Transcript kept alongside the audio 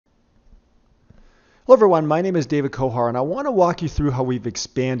Hello everyone, my name is David Kohar and I want to walk you through how we've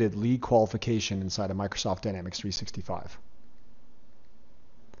expanded lead qualification inside of Microsoft Dynamics 365.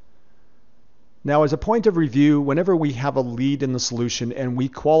 Now, as a point of review, whenever we have a lead in the solution and we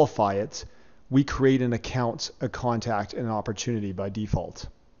qualify it, we create an account, a contact, and an opportunity by default.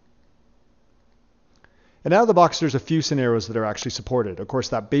 And out of the box, there's a few scenarios that are actually supported. Of course,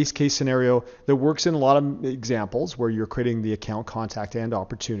 that base case scenario that works in a lot of examples where you're creating the account, contact, and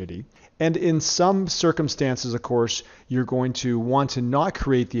opportunity. And in some circumstances, of course, you're going to want to not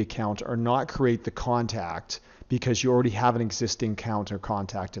create the account or not create the contact because you already have an existing account or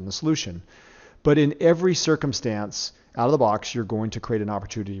contact in the solution. But in every circumstance, out of the box, you're going to create an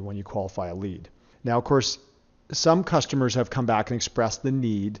opportunity when you qualify a lead. Now, of course, some customers have come back and expressed the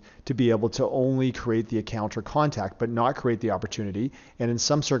need to be able to only create the account or contact, but not create the opportunity. And in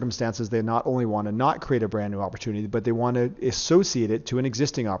some circumstances, they not only want to not create a brand new opportunity, but they want to associate it to an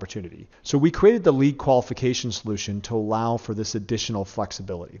existing opportunity. So we created the lead qualification solution to allow for this additional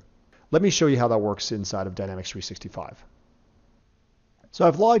flexibility. Let me show you how that works inside of Dynamics 365. So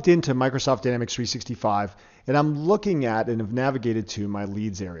I've logged into Microsoft Dynamics 365 and I'm looking at and have navigated to my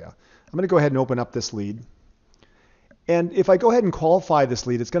leads area. I'm going to go ahead and open up this lead. And if I go ahead and qualify this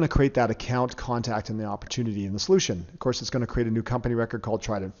lead, it's going to create that account, contact, and the opportunity in the solution. Of course, it's going to create a new company record called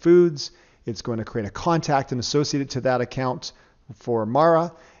Trident Foods. It's going to create a contact and associate it to that account for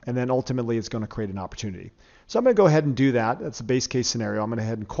Mara. And then ultimately, it's going to create an opportunity. So I'm going to go ahead and do that. That's the base case scenario. I'm going to go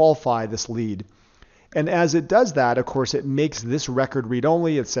ahead and qualify this lead. And as it does that, of course, it makes this record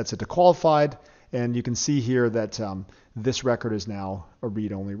read-only. It sets it to qualified. And you can see here that this record is now a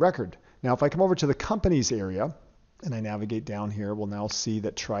read-only record. Now, if I come over to the companies area, and I navigate down here, we'll now see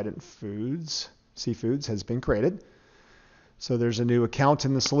that Trident Foods, Seafoods, has been created. So there's a new account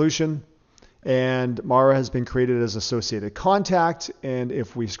in the solution, and Mara has been created as associated contact. And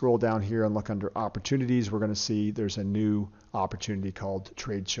if we scroll down here and look under opportunities, we're going to see there's a new opportunity called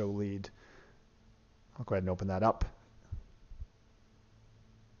Trade Show Lead. I'll go ahead and open that up.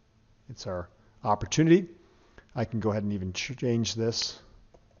 It's our opportunity. I can go ahead and even change this.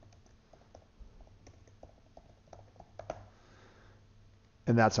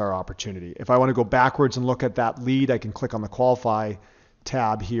 And that's our opportunity. If I want to go backwards and look at that lead, I can click on the Qualify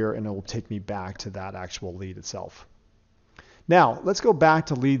tab here, and it will take me back to that actual lead itself. Now, let's go back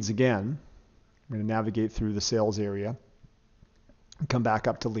to leads again. I'm going to navigate through the sales area and come back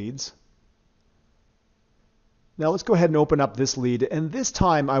up to leads. Now, let's go ahead and open up this lead. And this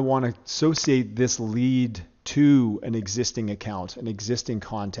time, I want to associate this lead to an existing account, an existing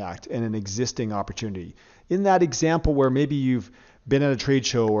contact, and an existing opportunity. In that example where maybe you've been at a trade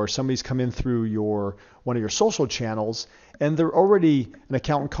show or somebody's come in through one of your social channels and they're already an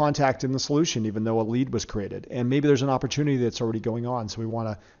account and contact in the solution, even though a lead was created. And maybe there's an opportunity that's already going on. So we want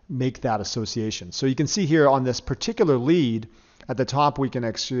to make that association. So you can see here on this particular lead, at the top, we can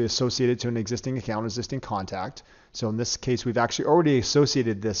actually associate it to an existing account, existing contact. So in this case, we've actually already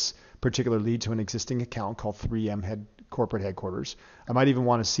associated this particular lead to an existing account called 3M Corporate Headquarters. I might even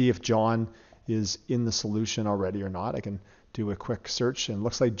want to see if John is in the solution already or not. I can do a quick search, and it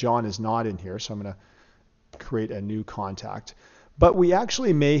looks like John is not in here, so I'm going to create a new contact. But we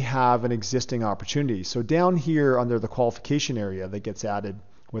actually may have an existing opportunity. So down here under the qualification area that gets added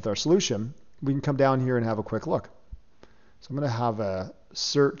with our solution, we can come down here and have a quick look. So I'm going to have a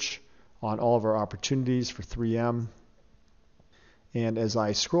search on all of our opportunities for 3M. And as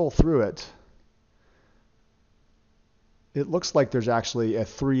I scroll through it, it looks like there's actually a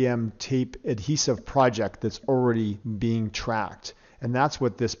 3M tape adhesive project that's already being tracked. And that's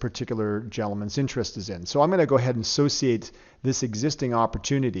what this particular gentleman's interest is in. So I'm going to go ahead and associate this existing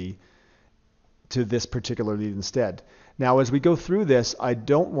opportunity to this particular lead instead. Now, as we go through this, I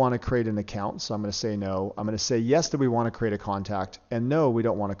don't want to create an account, so I'm going to say no. I'm going to say yes that we want to create a contact, and no, we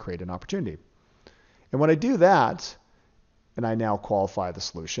don't want to create an opportunity. And when I do that, and I now qualify the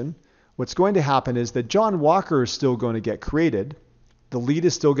solution, what's going to happen is that John Walker is still going to get created. The lead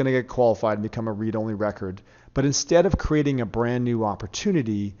is still going to get qualified and become a read-only record. But instead of creating a brand new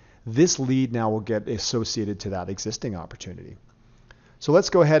opportunity, this lead now will get associated to that existing opportunity. So let's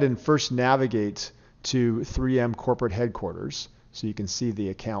go ahead and first navigate to 3M Corporate Headquarters so you can see the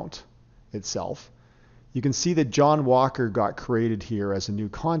account itself. You can see that John Walker got created here as a new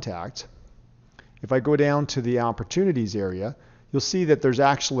contact. If I go down to the opportunities area, you'll see that there's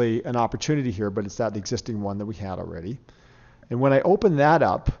actually an opportunity here, but it's that existing one that we had already. And when I open that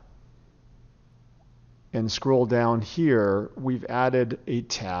up and scroll down here, we've added a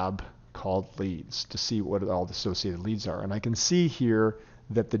tab called Leads to see what all the associated leads are. And I can see here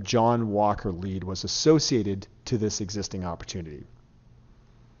that the John Walker lead was associated to this existing opportunity.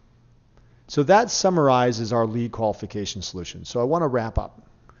 So that summarizes our lead qualification solution. So I want to wrap up.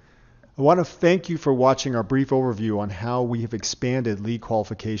 I want to thank you for watching our brief overview on how we have expanded lead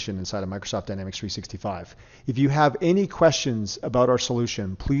qualification inside of Microsoft Dynamics 365. If you have any questions about our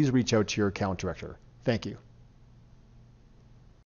solution, please reach out to your account director. Thank you.